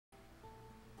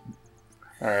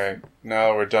Alright,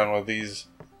 now we're done with these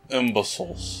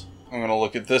imbeciles. I'm gonna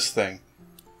look at this thing.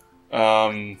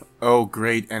 Oh,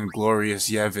 great and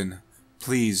glorious Yevon,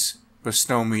 please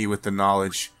bestow me with the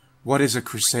knowledge. What is a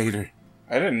crusader?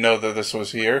 I didn't know that this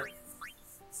was here.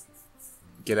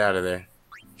 Get out of there.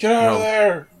 Get out of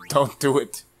there! Don't do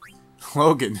it.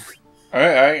 Logan.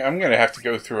 I'm gonna have to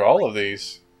go through all of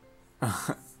these.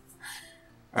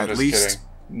 At least,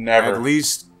 kidding. Never. At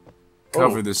least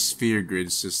cover the sphere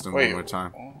grid system one more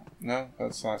time. No,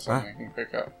 that's not something I can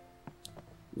pick up.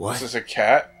 What? Is this a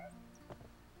cat?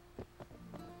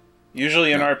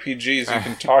 Usually in RPGs you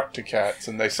can talk to cats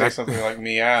and they say something like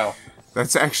meow.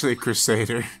 That's actually a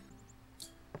crusader.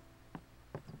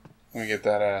 Let me get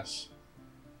that ass.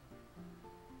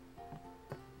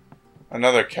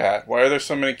 Another cat. Why are there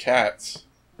so many cats?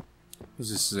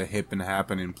 Because this is a hip and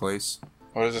happening place.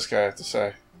 What does this guy have to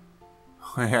say?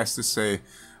 He has to say,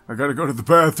 I gotta go to the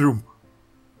bathroom.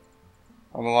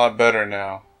 I'm a lot better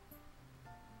now.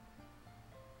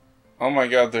 Oh my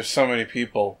god, there's so many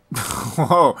people.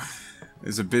 Whoa.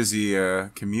 It's a busy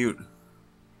commute.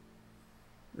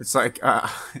 It's like, I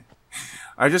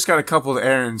just got a couple of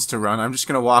errands to run. I'm just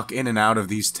gonna walk in and out of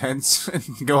these tents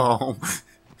and go home.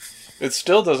 It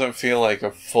still doesn't feel like a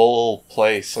full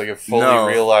place, like a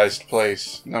fully realized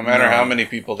place, no matter how many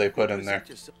people they put in there.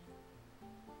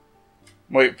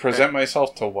 Wait, present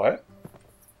myself to what?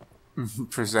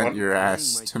 Present your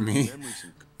ass to me.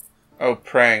 Oh,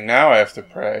 praying. Now I have to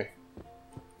pray.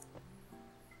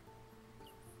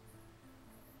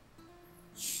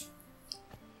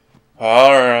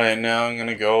 Alright, now I'm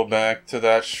gonna go back to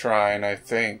that shrine, I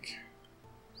think.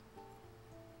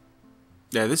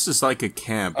 Yeah, this is like a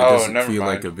camp. It doesn't feel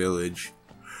mind. like a village.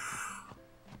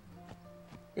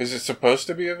 Is it supposed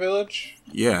to be a village?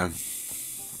 Yeah.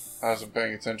 I wasn't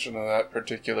paying attention to that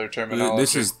particular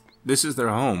terminology. This is their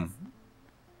home.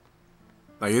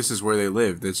 Like, this is where they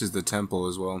live. This is the temple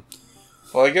as well.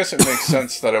 Well, I guess it makes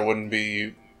sense that it wouldn't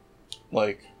be,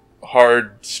 like,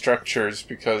 hard structures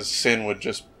because sin would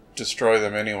just destroy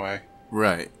them anyway.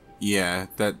 Right. Yeah,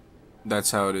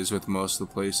 that's how it is with most of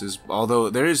the places. Although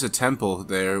there is a temple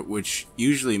there, which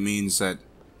usually means that,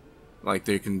 like,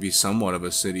 there can be somewhat of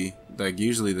a city. Like,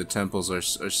 usually the temples are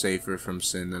safer from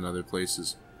sin than other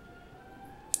places.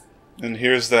 And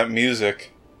here's that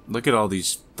music. Look at all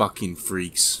these fucking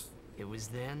freaks. It was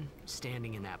then,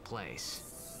 standing in that place.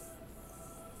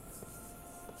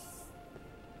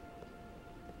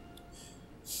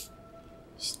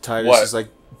 Titus is like,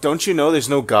 don't you know there's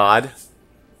no God?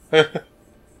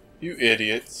 You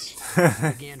idiots.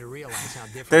 Began to realize how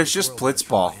different There's just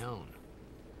Blitzball.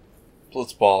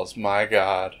 Blitzball is my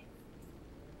god.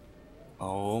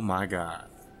 Oh my god.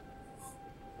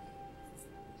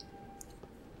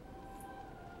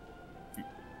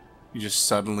 He just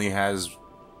suddenly has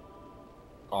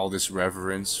all this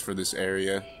reverence for this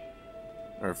area.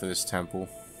 Or for this temple.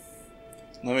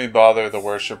 Let me bother the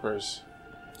worshippers.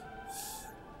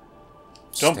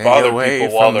 Don't Stay bother away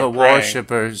people while from they're the praying.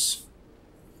 worshippers.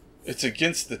 It's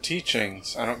against the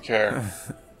teachings. I don't care.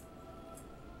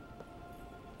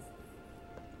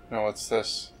 Now what's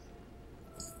this?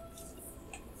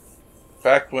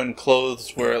 Back when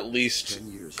clothes were at least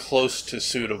close to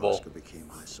suitable.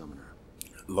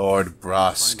 Lord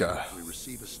Braska.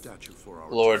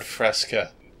 Lord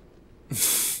Fresca.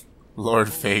 Lord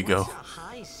Fago.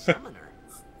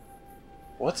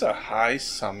 What's a high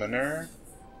summoner?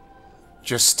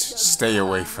 Just stay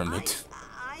away from it.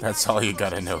 That's all you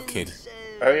gotta know, kid.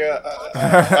 I'm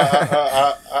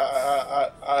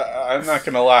not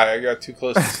gonna lie, I got too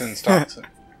close to Sin's toxin.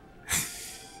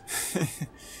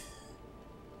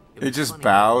 It just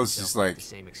bows, it's like,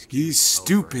 he's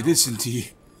stupid, isn't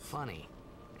he? Funny,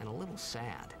 and a little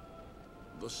sad.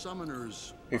 The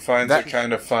summoners. He finds it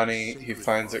kind of funny, he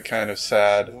finds it kind of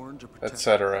sad,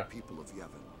 etc.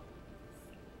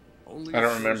 I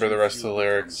don't remember the rest of the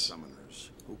lyrics.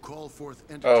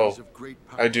 Oh,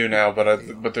 I do now,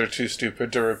 but they're too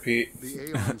stupid to repeat.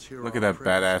 Look at that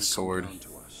badass sword.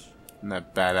 And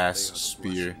that badass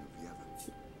spear.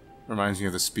 Reminds me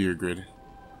of the spear grid.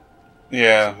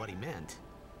 Yeah. So what he meant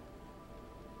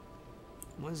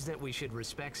was that we should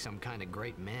respect some kind of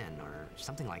great men, or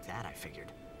something like that, I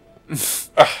figured.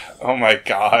 Oh my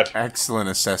god. Excellent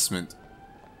assessment.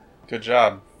 Good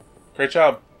job. Great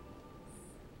job.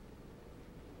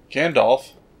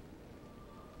 Gandalf.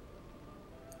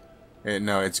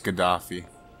 No, it's Gaddafi.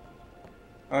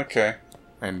 Okay.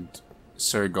 And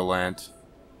Sir Gallant.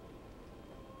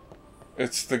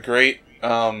 It's the great,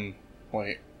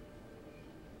 wait.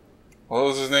 What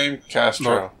was his name?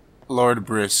 Castro. Lord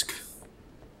Brisk.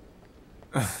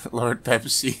 Lord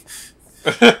Pepsi.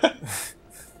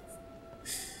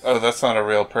 Oh, that's not a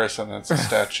real person. That's a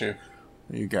statue.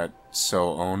 You got so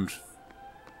owned.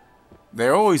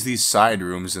 There are always these side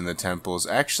rooms in the temples.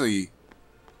 Actually,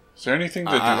 Is there anything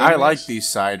to do? I like these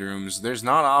side rooms. There's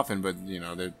not often, but you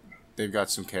know, they've got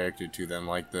some character to them.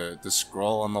 Like the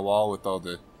scroll on the wall with all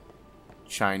the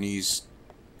Chinese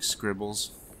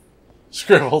scribbles.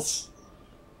 Scribbles.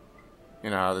 You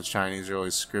know how the Chinese are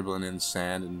always scribbling in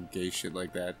sand and gay shit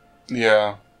like that.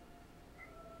 Yeah.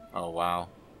 Oh wow.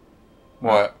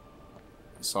 What?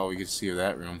 That's all we could see of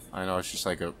that room. I know it's just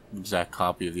like a exact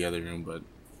copy of the other room, but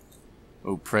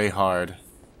oh, pray hard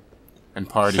and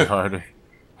party harder.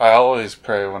 I always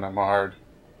pray when I'm hard.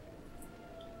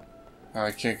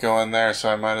 I can't go in there, so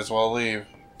I might as well leave.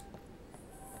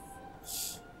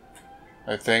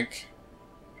 I think.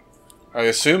 I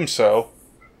assume so.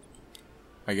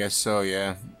 I guess so,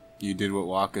 yeah. You did what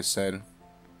Waka said.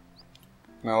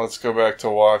 Now let's go back to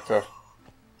Waka.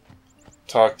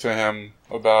 Talk to him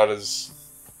about his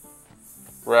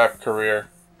rap career.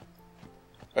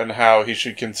 And how he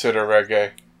should consider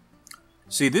reggae.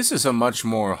 See, this is a much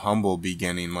more humble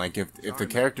beginning. Like, if the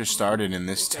character started in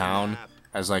this town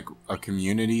as, like, a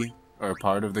community, or a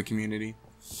part of the community.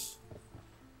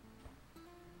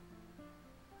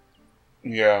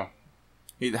 Yeah.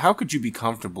 How could you be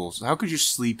comfortable? How could you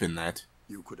sleep in that?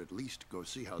 You could at least go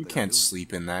see how You they're can't doing.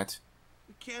 sleep in that.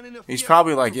 You can't interfere. He's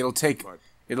probably like, it'll take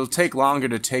longer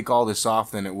to take all this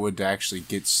off than it would to actually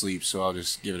get sleep, so I'll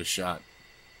just give it a shot.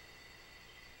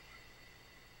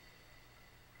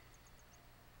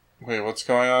 Wait, what's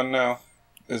going on now?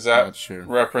 Is that Not sure.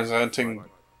 representing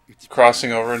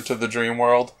crossing over into the dream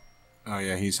world? Oh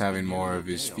yeah, he's having more of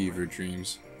his fever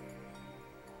dreams.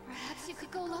 Perhaps you could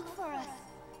go look for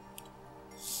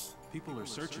us. People are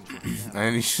searching for me now.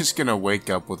 And he's just gonna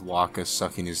wake up with Waka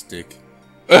sucking his dick.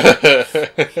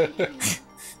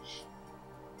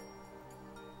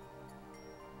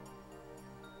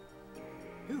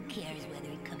 Who cares whether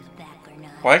he comes back or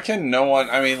not? Why can no one...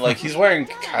 I mean, like, he's wearing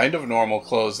kind of normal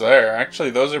clothes there.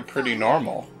 Actually, those are pretty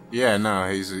normal. Yeah, no,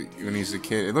 when he's a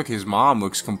kid. Look, his mom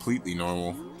looks completely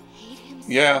normal. Hate him so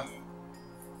Yeah.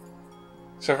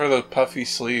 Except for those puffy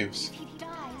sleeves. if he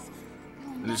dies.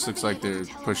 It just looks like they're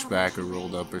pushed back or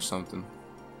rolled up or something.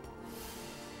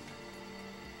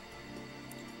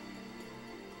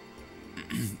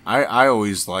 I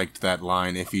always liked that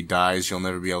line, if he dies, you'll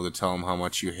never be able to tell him how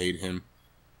much you hate him.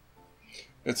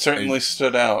 It certainly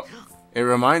stood out. It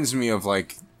reminds me of,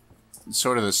 like,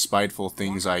 sort of the spiteful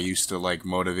things I used to, like,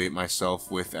 motivate myself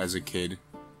with as a kid.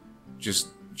 Just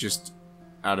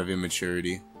out of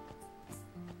immaturity.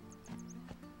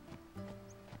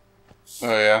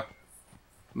 Oh, yeah?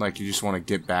 Like, you just want to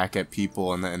get back at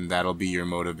people, and that'll be your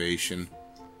motivation.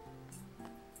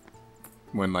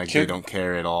 When, like, they don't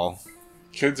care at all.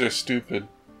 Kids are stupid.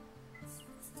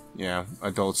 Yeah,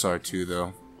 adults are too,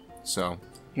 though. So.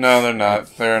 No, they're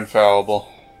not. They're infallible.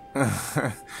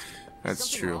 That's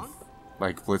true.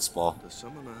 Like Blitzball. The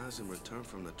summoner hasn't returned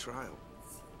from the trial.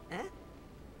 Eh?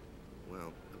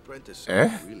 Well, apprentice.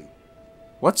 Eh? Really.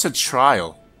 What's a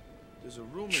trial? There's a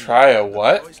room Try a in the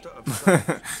what? cloister of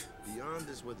silence. Beyond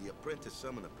is where the apprentice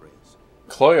summoner prays.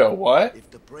 Chloe, what? If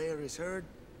the prayer is heard,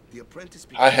 the apprentice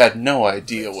I becomes had no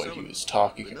idea what he was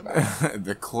talking about.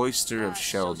 The cloister of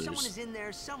So someone Shelders. is in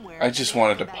there somewhere. I just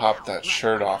wanted to pop that Right,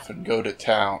 shirt right. off and go to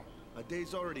town. a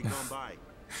day's already gone by.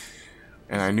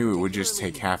 And I knew it would just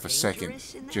take half a second.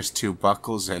 Just 2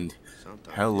 buckles and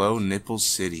Sometimes hello, Nipple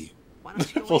City. Why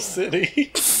don't you go Nipple in?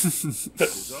 City.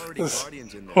 there's already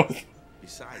guardians in there.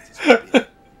 Besides, it's creepy.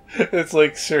 It's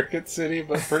like Circuit City,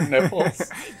 but for nipples.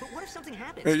 Hey, but what if something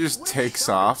happens? It just What if takes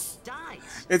someone off. dies?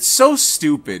 It's so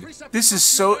stupid. This is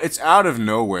so... It's out of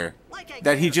nowhere.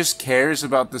 That he just cares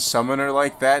about the summoner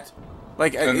like that.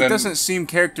 Like, And it then- doesn't seem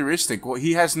characteristic. Well,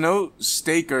 he has no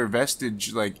stake or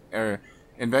vestige, like, or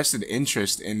invested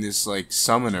interest in this, like,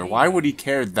 summoner. Why would he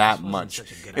care that much?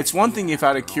 It's one thing if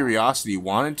out of curiosity he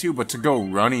wanted to, but to go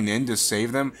running in to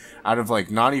save them out of, like,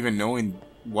 not even knowing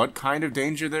what kind of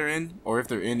danger they're in, or if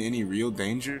they're in any real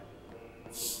danger.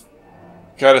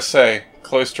 Gotta say,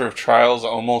 Cloister of Trials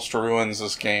almost ruins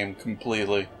this game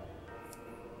completely.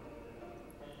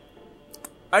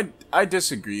 I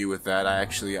disagree with that.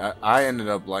 I ended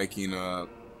up liking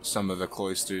some of the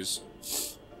cloisters.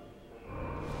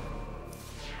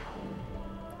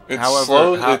 It's However,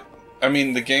 slow. I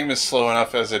mean, the game is slow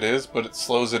enough as it is, but it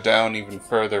slows it down even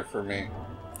further for me.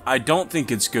 I don't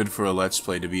think it's good for a Let's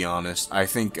Play, to be honest. I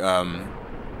think,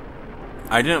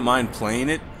 I didn't mind playing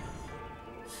it,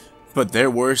 but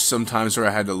there were some times where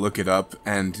I had to look it up,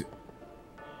 and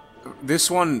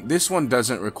this one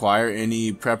doesn't require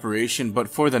any preparation, but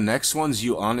for the next ones,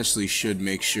 you honestly should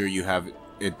make sure you have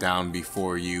it down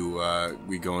before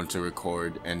we go into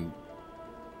record, and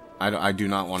I do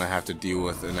not want to have to deal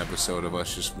with an episode of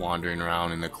us just wandering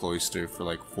around in the cloister for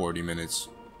like 40 minutes.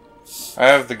 I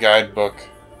have the guidebook.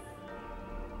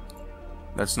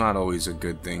 That's not always a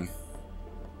good thing.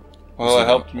 Well, it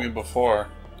helped me before.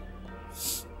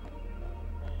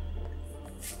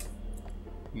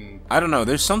 I don't know.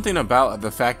 There's something about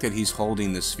the fact that he's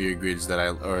holding the spheres that I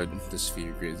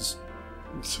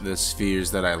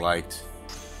liked.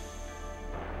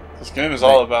 This game is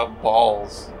all about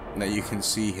balls. That you can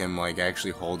see him like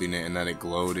actually holding it, and that it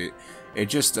glowed. It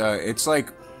just it's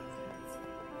like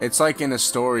in a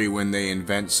story when they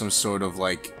invent some sort of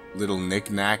like little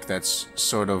knick-knack that's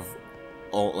sort of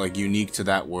like unique to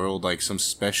that world, like some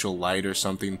special light or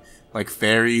something, like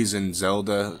fairies and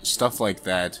Zelda, stuff like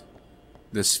that.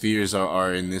 The spheres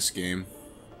are in this game.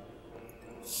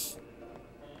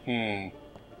 I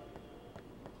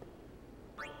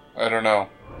don't know.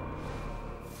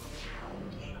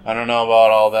 I don't know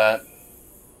about all that.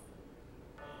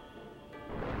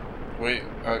 Wait,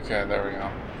 okay, there we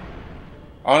go.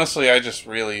 Honestly, I just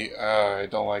really, I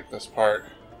don't like this part.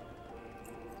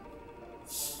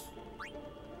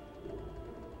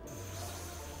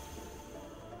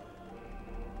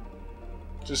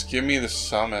 Just give me the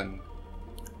summon.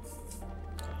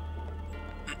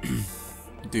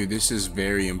 Dude, this is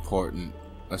very important.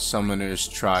 A summoner's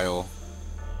trial.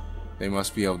 They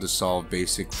must be able to solve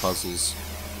basic puzzles.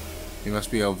 They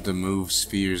must be able to move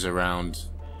spheres around.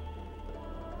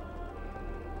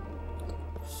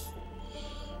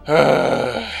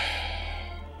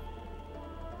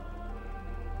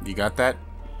 You got that?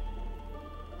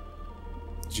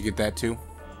 Did you get that too?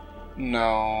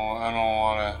 No, I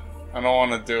don't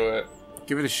wanna do it.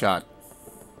 Give it a shot.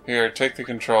 Here, take the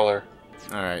controller.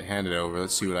 Alright, hand it over.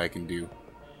 Let's see what I can do.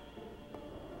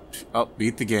 Oh,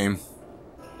 beat the game.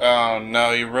 Oh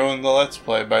no, you ruined the Let's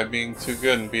Play by being too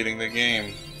good and beating the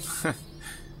game.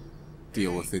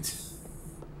 Deal with it.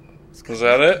 Was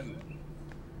that it?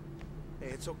 Hey,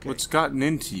 it's okay. What's gotten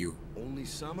into you? Only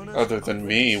summoners Other than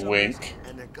me, wink.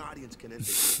 and their guardians can enter.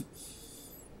 It's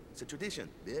a tradition,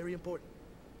 very important.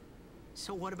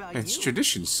 So what about It's you?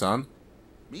 tradition, son.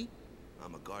 Me,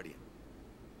 I'm a guardian.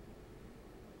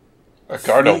 A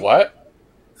guard of what?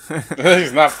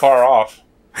 He's not far off.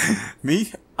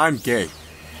 Me? I'm gay.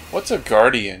 What's a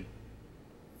guardian?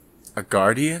 A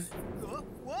guardian?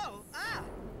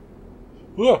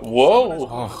 Whoa!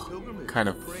 Oh, what kind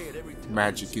of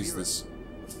magic is this?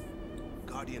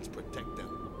 Guardians protect them.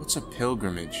 What's a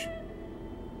pilgrimage?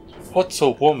 What's a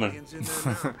woman? Guardians in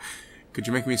their mouths. Could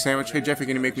you make me a sandwich? Hey, Jeffrey,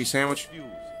 can you make me a sandwich?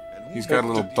 And who He's got a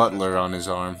little knows? butler on his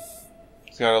arm.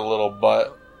 He's got a little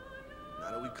butt.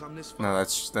 Now that we come this far, No,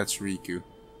 that's Riku.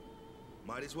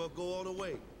 might as well go all the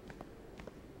way.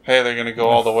 Hey, they're gonna go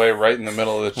all the way right in the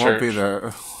middle of the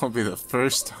church. Won't be the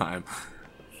first time.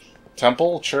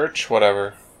 Temple, church,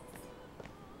 whatever.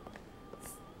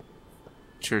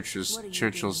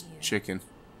 Churchill's chicken.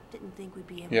 Didn't think we'd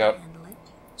be able Yep. to handle it.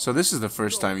 So this is the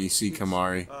first time you see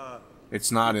Kamari.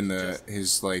 It's not in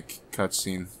his like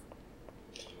cutscene.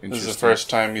 This is the first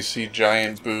time you see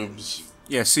giant boobs.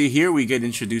 Yeah, see here we get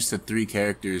introduced to 3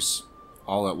 characters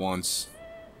all at once.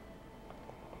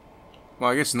 Well,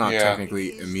 I guess not Yeah.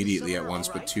 technically immediately at once,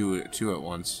 but two at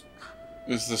once.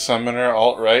 Is the summoner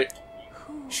alt-right?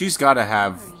 She's got to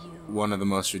have one of the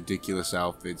most ridiculous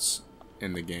outfits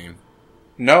in the game.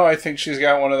 No, I think she's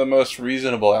got one of the most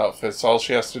reasonable outfits. All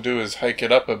she has to do is hike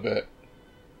it up a bit.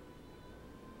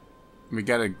 We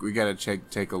gotta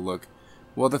take a look.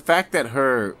 Well, the fact that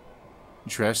her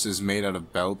dress is made out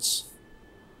of belts.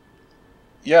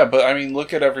 Yeah, but I mean,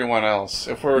 look at everyone else.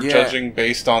 If we're Yeah, judging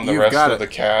based on the you've rest got of it. the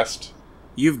cast,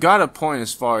 You've got a point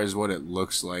as far as what it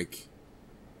looks like.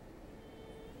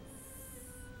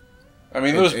 I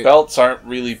mean, those belts aren't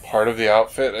really part of the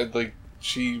outfit. Like,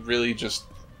 she really just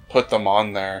put them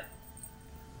on there.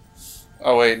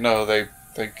 Oh wait, no, they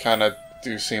kind of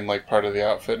do seem like part of the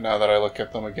outfit now that I look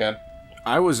at them again.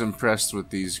 I was impressed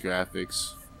with these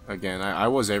graphics. Again, I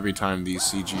was every time these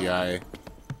CGI,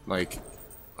 like,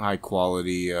 high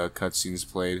quality cutscenes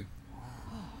played.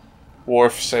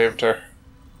 Worf saved her.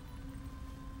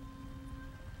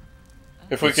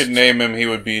 If we could name him, he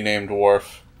would be named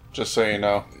Worf. Just so you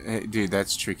know. Hey, dude,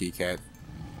 that's Tricky Cat.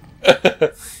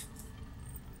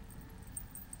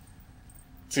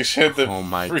 See, she had to Oh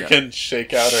my freaking God.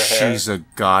 shake out her hair. She's a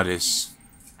goddess.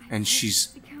 And she's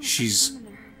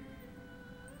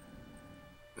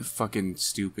fucking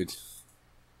stupid.